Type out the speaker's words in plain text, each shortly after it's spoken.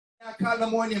call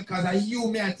them one name because I you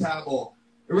me I talk about.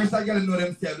 The rest of the girls know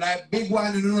themselves. Like big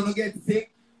one, you know, get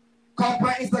sick. Come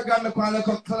on Instagram, I call like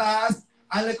a class,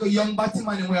 and like a young batty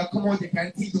man where come out, they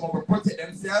can teach them how to protect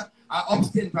themselves and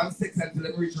abstain from sex until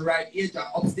they reach the right age and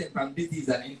abstain from disease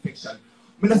and infection.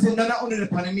 I don't say not only the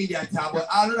pan media talk, but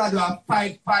all of that do a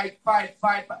fight.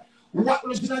 What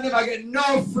we should never get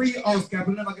no free house, guys.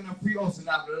 We never get no free house and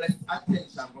have less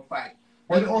attention for fight.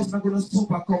 But the house not gonna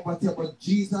super compatible. But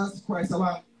Jesus Christ,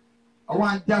 I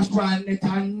want dash one net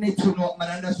and net to know man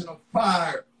and dash on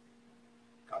fire.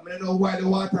 I don't know why the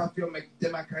water feel make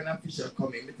them a kind of fish are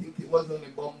coming. I think it was only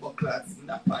bumbo clat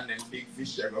snap and then big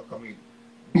fish are gonna come in.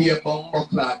 Be a bumbo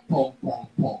clat pong.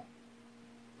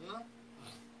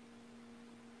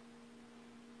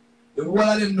 The whole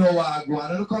of them know what I go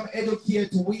on. I don't come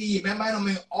educate we. I might not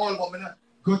make all, but I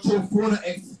go through full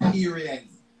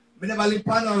experience. I never live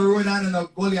on a road and a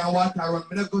gully and water run.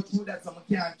 I don't go through that, so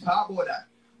I can't talk about that.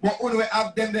 But when we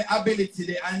have them the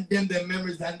ability, and them the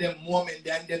memories, and them moment,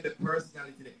 and them the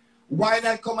personality, why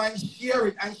not come and share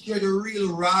it and share the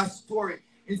real raw story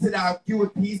instead of do a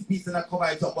piece and a cover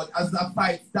it up? But as the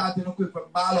fight starting to quick for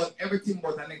ball out everything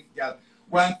but the next girl.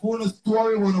 When phone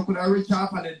story one could have reached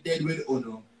off and the dead with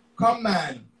Uno. Come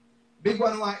man. Big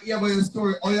one want to hear about your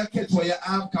story or your catch what you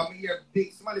have come here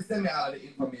big. Somebody send me all the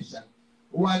information.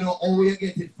 We want to know how you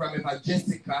get it from if a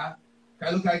Jessica.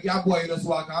 Can look like your boy just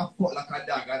walk and fuck like a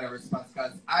dog and a response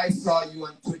because I saw you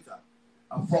on Twitter.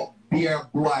 A fuck beer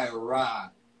boy raw.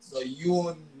 So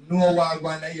you know what I'm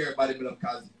going to hear about the blood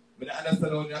because I don't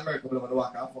understand how in America I want to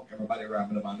walk and fuck everybody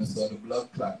around me. I understand the blood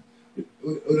clot. We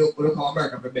come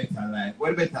America for better life.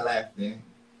 What better life then?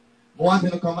 I want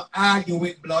to come argue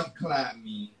with blood clot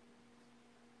me.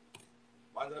 I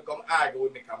want to come argue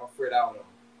with me because I'm afraid I don't know.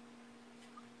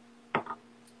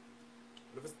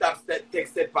 If you stop take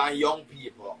step on young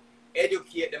people,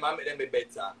 educate them and make them be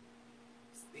better.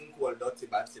 Stink cold, dirty,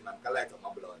 batty, man. Can light up my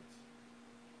blood.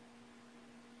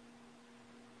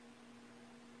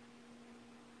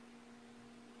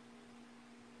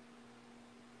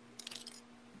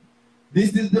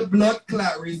 This is the blood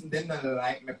clot reason they don't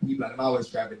like me people and I'm always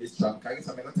driving this truck because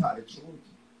I'm going to tell the truth.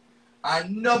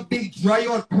 And no big dry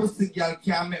out pussy girl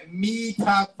can make me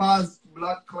talk fast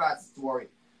blood clot story.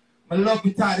 I love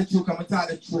to tell the truth, I'm tell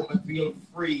the truth, I feel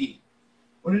free.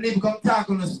 When they come talk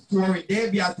on the story, they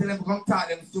be I tell them come talk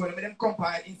them story. When them come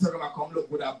on Instagram and come look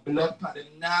with a blood clot, them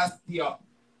nasty up.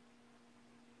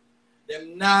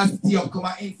 Them nasty up, come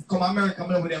America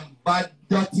with them bad,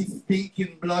 dirty,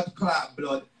 stinking blood clot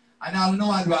blood. And I'll know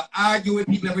I do argue with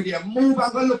people every day. Move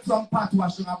and go look some pot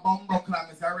washing a bumbo clam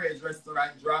is a raised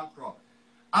restaurant drunk crowd.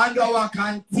 And I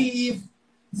can thief,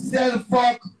 sell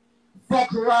fuck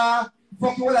raw.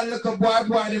 Fuck you all and look a boy,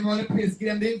 them run the place, give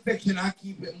them the infection and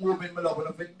keep it moving, my love. And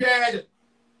if it's dead,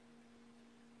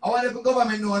 I want if the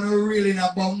government know no really in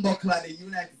a bumbo clad the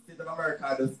United States of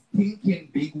America, the stinking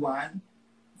big one,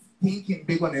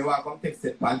 they want to come take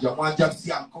set panja. One job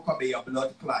see and cook up your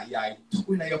blood clot, yeah,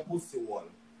 two in your pussy wall.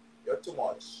 You're too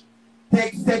much.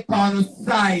 Take set on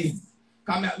size.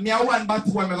 Come here, me a one but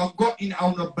when me go in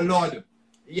on the blood.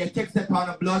 Yeah, take set on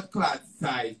the blood clot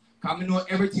size. Come know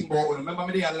everything about you. Remember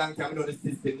me there a long time, I know the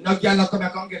system. No girl come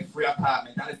here come get free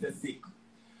apartment unless they're sick.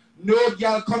 No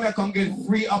girl come here come get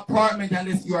free apartment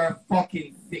unless you are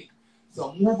fucking sick.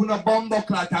 So move on a bumbo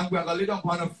clot and we're gonna lay down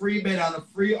on a free bed and a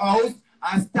free house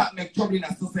and stop make trouble in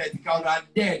a society because we're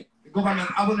dead. The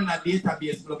government have in a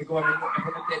database, but the government know if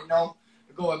you're dead now,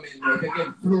 the government know. If you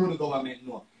get flu, the government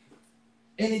know.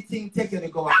 Anything taken the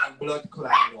government blood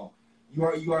clot know.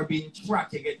 You are being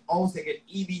tracked, you get house, you get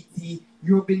EBT,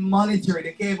 you've been monitored,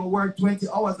 they can't even work 20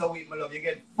 hours a week, my love, you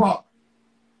get fucked.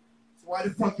 So why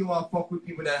the fuck you want to fuck with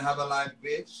people that have a life,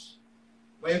 bitch?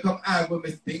 When you come out with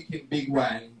me stinking big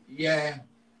one, yeah.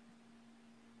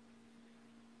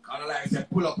 Kind of like I said,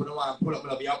 pull up, you don't want to pull up,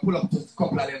 my love. You pull up to a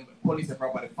couple of them police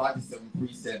property 47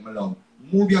 precinct, my love.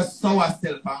 Move your sour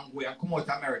self and go and come out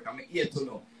to America, I'm here to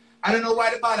know. I don't know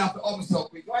why the bad have to up so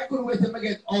quick. Why couldn't wait till I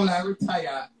get old and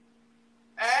retire?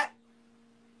 Eh?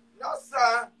 No,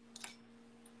 sir.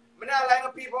 I'm not lying to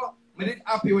people. I did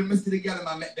happy when I see the girl and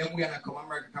I met them when I come to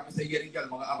America. Come and say, yeah, the girl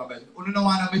I'm have a bed. You know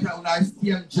what I mean? When I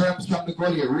see germs from the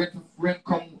gully, rain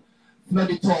come flood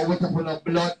the tower, wake up on a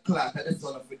blood clot, and that's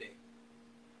all of the day.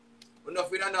 When if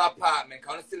we don't know apartment,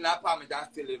 because we still in an apartment and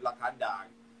still live like a dog.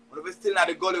 When if we still in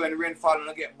the gully when rain fall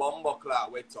and get bumbo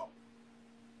clot wet up.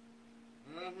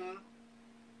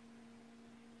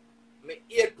 Me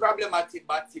hate problematic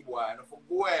batty boy, and if I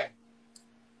go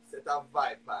set a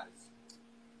vipers.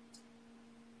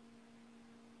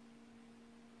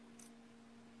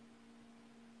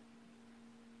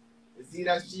 See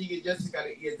that she get Jessica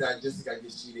the AIDS and Jessica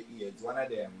get she the AIDS. One of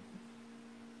them.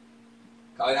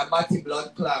 Because a batty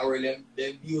blood clot or them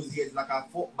use AIDS like a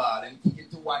football. Them kick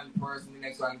it to one person, the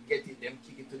next one get it, them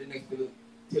kick it to the next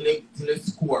till they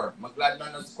score. I'm glad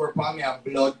none of score for me a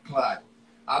blood clot.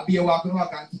 I'll be a walking and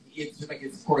kick AIDS to make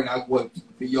it score and I go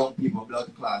for young people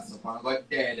blood clot. So if I got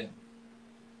dead.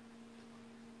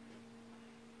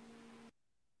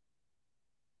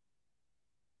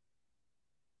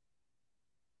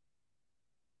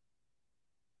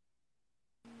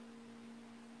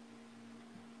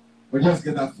 We just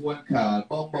get a phone call,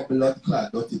 bumper blood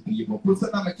clot, dirty people. Put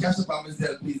some of my cash up on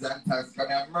myself, please, and thanks. Can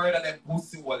I murder them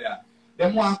pussy wall there?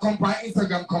 Them want to come on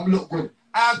Instagram, come look good.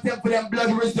 Ask them for them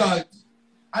blood result.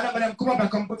 And then them come up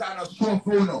and come put on a show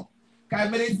phone now. Because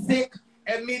I'm really sick,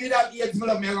 and me did have AIDS, me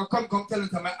love me. I come tell them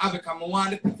to my have it, because I want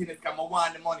the pittiness, because I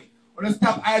want the money. When I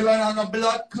stop, I run on a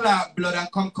blood clot, blood,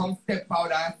 and come step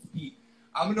forward and speak.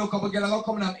 I'm going to come again, I'm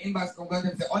come in the inbox, come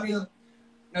and say, oniel,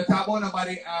 no talk about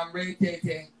nobody,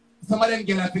 irritating. Some of them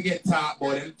get forget talk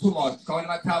about them too much. Because when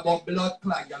I talk about blood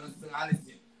clot, you understand and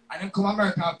listen. And them come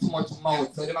America have too much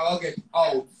mouth, so they might get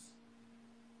out.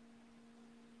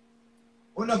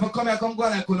 When never come here, come go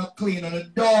and I clean. And you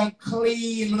don't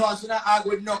clean. No, I should not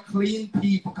argue with no clean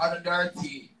people because they're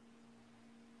dirty.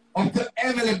 Up to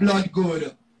Emily blood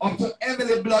good. Up to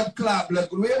Emily blood clot blood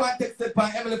good. We want to take step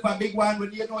on Emily for a big one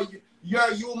when you know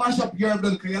you mash up your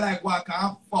blood because you like walk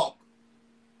and fuck.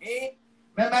 Eh?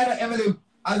 Remember Emily.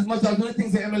 As much as one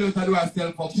things that Emily used to do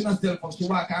herself fuck, she not self fuck, she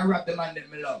walk and rap the man that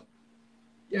me love.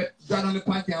 Yeah, draw on the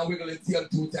panty and wiggle the tail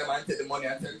 2 times and take the money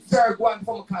and tell you, sir, go and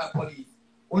from call police.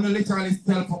 Only literally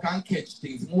self fuck and catch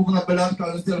things. Moving up blood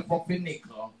clot self fuck for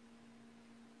nickel.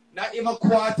 Not even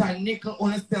quarter nickel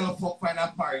only self fuck for an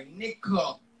foreign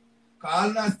nickel. Cause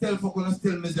all not self fuck on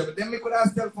still miserable. Then me could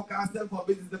have self fuck and self fuck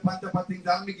business the panty for things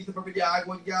and make it up every day I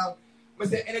go girl. I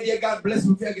say, any day God bless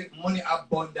me, I get money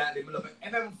abundantly. I love it.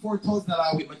 And then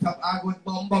 $4,000 with my top, I go with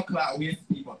bumbo clot waste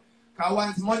people. Because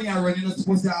once money are running, you're not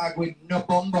supposed to argue with no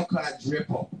bumbo clot drip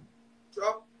up.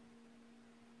 Drop.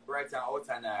 Right and out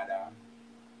and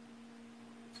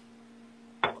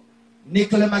other.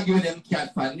 Nickel, I'm give them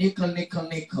cat for nickel.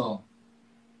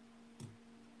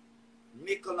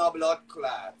 Nickel no blood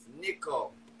clots.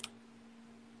 Nickel.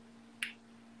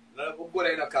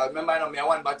 Remember, I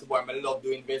want back to boy, I love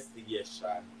doing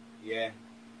investigation. Yeah.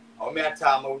 Or me a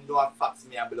time, I know a fax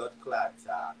me a blood clot.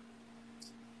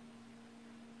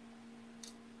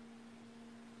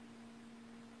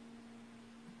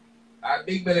 Our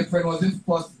big belly friend was the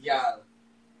first girl.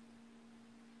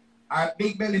 Our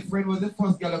big belly friend was the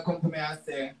first girl to come to me and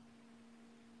say,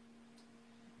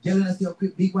 "Girl, I see a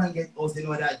quick big one get us, you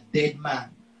know that dead man."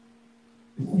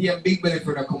 See a big belly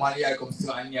friend come on here, come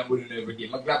to and every day.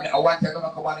 I want to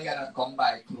come on here and come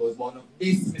buy clothes, but no,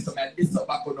 this up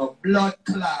back on no blood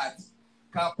clot.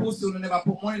 Because pussy will never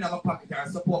put money in my pocket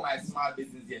and support my small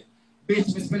business yet.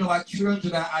 Bitch, me spend over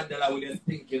 $300 with your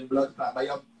stinking blood clot, but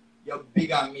you're big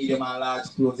and medium and large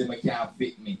clothes and you can't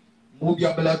fit me. Move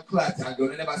your blood clot and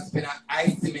you'll never spend an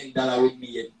ice dollar with me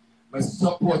yet. My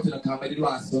support you come and do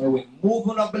and so win. Move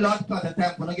on a blood clot at the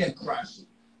time when I get crashed.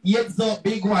 Heads up,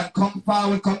 big one, come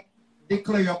forward, come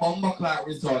declare your bumbo clot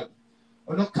result.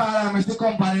 When you call her, Mr.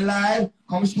 Company live,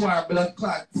 come show our blood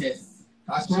clot test.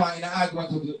 That's why in the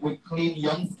argument with clean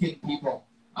young skin people.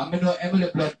 I mean, no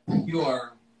Emily blood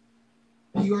pure.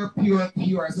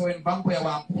 Pure. So in vampire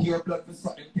want pure blood for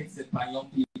suck, them takes it by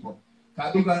young people.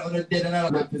 Because big one on the dead and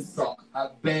all blood for suck. A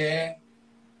bear.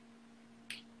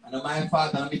 And my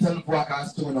father, and me tell him walk and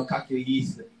stone or cocky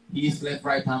east, left,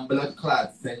 right, and blood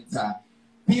clot center.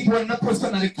 People when not put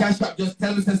something on the cash app, just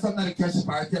tell me something on the cash app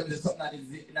or tell me something on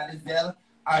the Zelle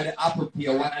or the Apple Pay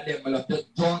or one of them. Love.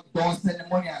 Just don't send the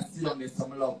money and sit on this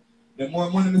some love. The more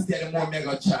money I see, the more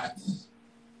mega chat.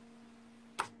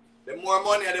 The more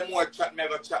money, the more chat,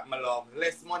 mega chat, my love.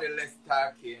 Less money, less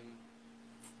talking.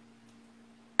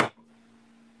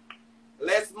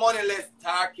 Less money, less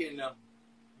talking.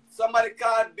 Somebody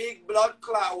called big blood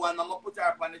clot one. I'm going to put her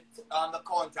up on the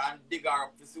counter and dig her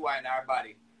up to see why in her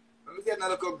body. Let me see if I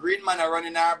look a green man are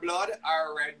running our blood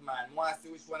or a red man. I want to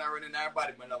see which one are running our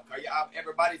body, my love. Because you have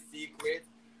everybody's secret.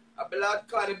 A blood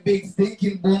clot, a big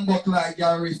stinking bumbo clot,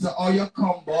 Gary. So how you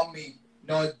come about me?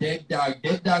 No, dead dog.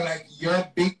 Dead dog like your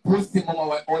big pussy mama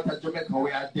went out of Jamaica.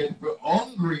 We are dead for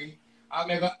hungry. I'm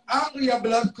never angry a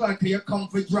blood clot because you come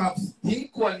for drops.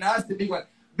 Stink one, nasty big one.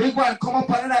 Big one, come up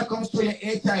and I come show your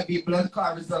HIV blood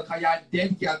clot result because you're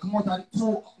dead girl. Come out on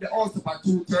the house for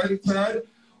 233rd.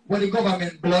 When the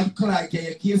government blood clot,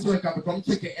 your caseworker come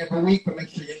check it every week to make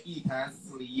sure you eat and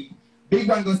sleep. Big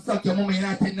one go suck your mama in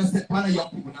a 10 set pan of young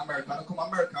people in America. Don't come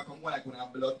America, come go like when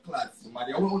have blood clots.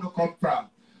 Somebody, where you come from?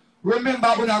 Remember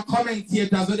when our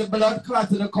commentators with the blood clots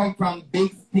that come from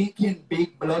big stinking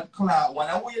big blood clot. What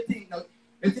do you think now?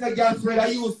 You think a girl afraid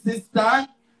of you, sister?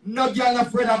 No girl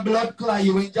afraid of blood clot.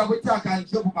 You when you talk and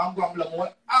jump up and go and blow.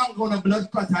 I'm going to blood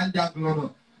clot and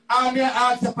dangle. I'm here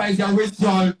ask for your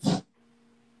result.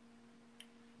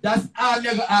 That's all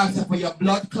you're going to ask for your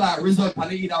blood clot result.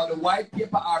 And either on the white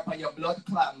paper or for your blood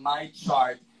clot my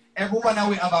chart. Everyone that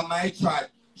we have a my chart.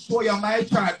 Show your my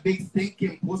chart, big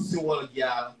stinking pussy hole,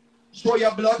 girl. Show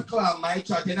your blood clot my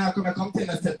chart. You're not going to come to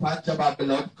the set punch about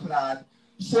blood clot.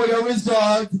 Show your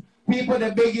result. People,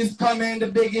 the biggest coming, the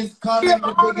biggest coming,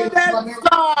 the biggest coming.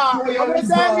 Show your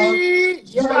result.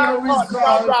 Show your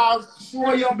result.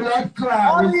 Show your blood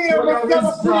clot. Show your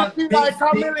result. Big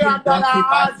stinking dirty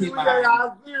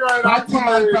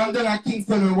Batman from down at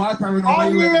Kingston and water in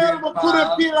over couldn't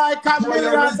feel like $1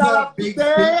 million big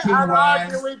today stinking and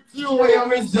argue with you. Show your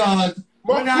result.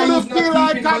 But couldn't feel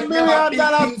like $1 million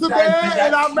today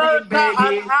in America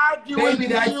and argue with you.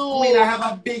 I have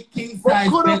a big king size.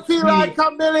 But couldn't feel like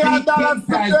 $1 million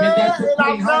today in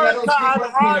America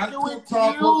and argue with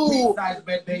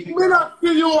you. Me not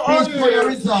see you on here.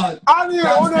 On here,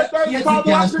 on the day from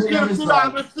what you give to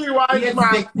that, see why it's man.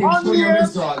 On here,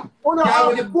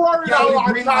 on the $4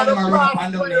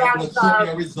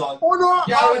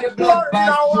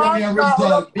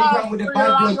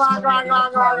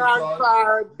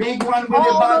 big one with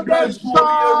the bad blood, show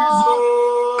me your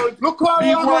result. Look what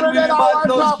big one with the bad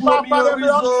blood, show me your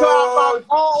result.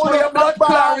 Show your blood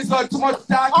clot result. Too much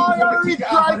talking for the kick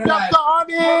out of the life.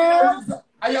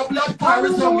 And your blood clot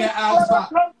result, me answer.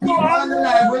 People on the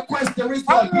live request the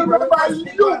result. People request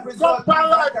the result.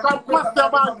 Remember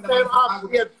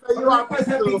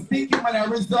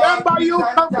you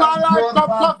come to life, come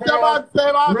customer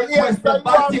save. Request the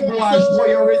body boy, show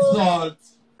your result.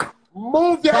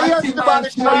 Move your ears to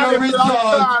the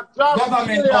result.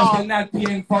 Government also not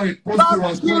paying for it. Even though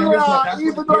you're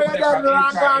dead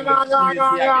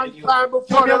long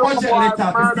before your budget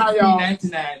letter.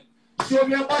 Show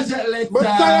me a budget letter. But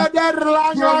say you're dead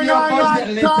long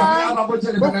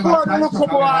before the look of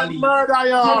murder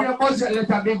you. Show me a budget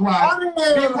letter, big one.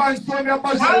 Big one, show me a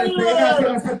budget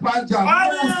letter.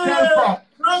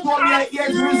 Show me a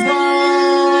year's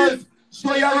result.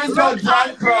 Show your result,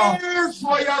 John Crow.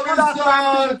 Show your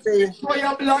result. Show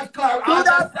your blood clot.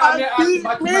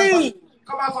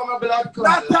 Come out from a blood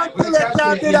clot. Not until you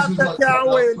can do that, you can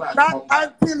win. Not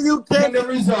until you can. When the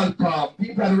result come,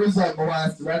 people the result, but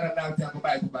once right now, I'm going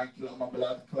to back to my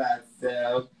blood clot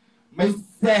self. I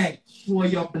say, show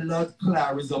your blood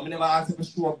clot result. I never ask you to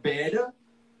show a bed.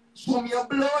 Show me your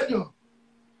blood.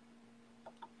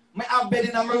 I have bed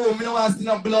in my room. I don't want to see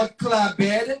no blood clot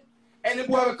bed. Any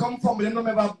boy will come from, them don't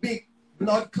have a big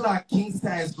blood clot king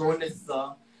size growing this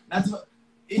song. That's what,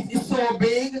 it's so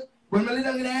big. When we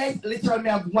little guys, literally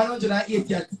have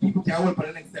 180 people can hold for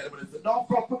the next celebrity. So don't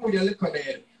fuck with your liquor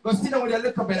bed. Go sit down with your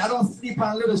liquor bed. I don't sleep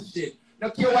on little shit.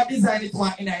 Don't care what design it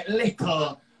want in a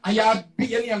liquor. And you have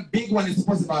big one is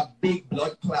supposed to have a big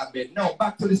blood clot bed. Now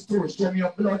back to the story. Show me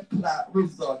your blood clot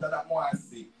result. That I want to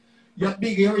see. You're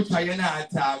big, you're rich, you're not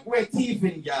attack. Where teeth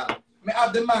in, y'all? I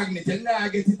have the magnet, and now I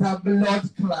get it a blood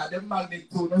clot, the magnet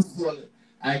to the soul.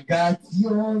 I got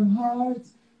your heart,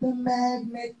 the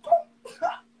magnet.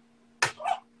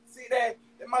 See that?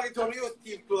 The magnet told me use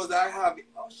teeth clothes, I have it.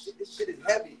 Oh shit, this shit is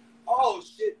heavy. Oh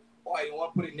shit. Oh, I don't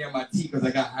want to put it near my teeth because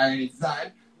I got iron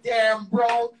inside. Damn,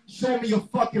 bro. Show me your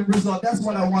fucking result. That's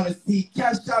what I want to see.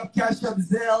 Cash up,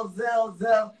 Zell.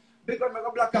 Big one, make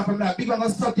a black up from that. Big one,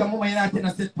 gonna suck your mama in that thing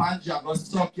and say Punjab. Gonna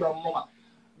suck your mama.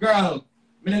 Girl.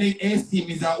 I don't need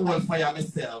AC, I'm a old fire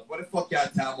myself. What the fuck you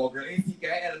talking about, girl? AC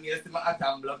can help me, I see my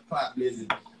atom blood clot blazing.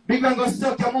 Big man, go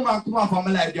suck your mama and come off of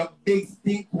my life, you big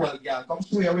stink hole, girl. Come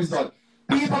show your result.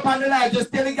 People up on the life,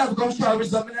 just tell the girl to come show your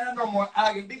result. I don't know more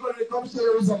arguing. Big one, come show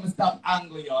your result and stop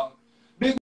angling, y'all.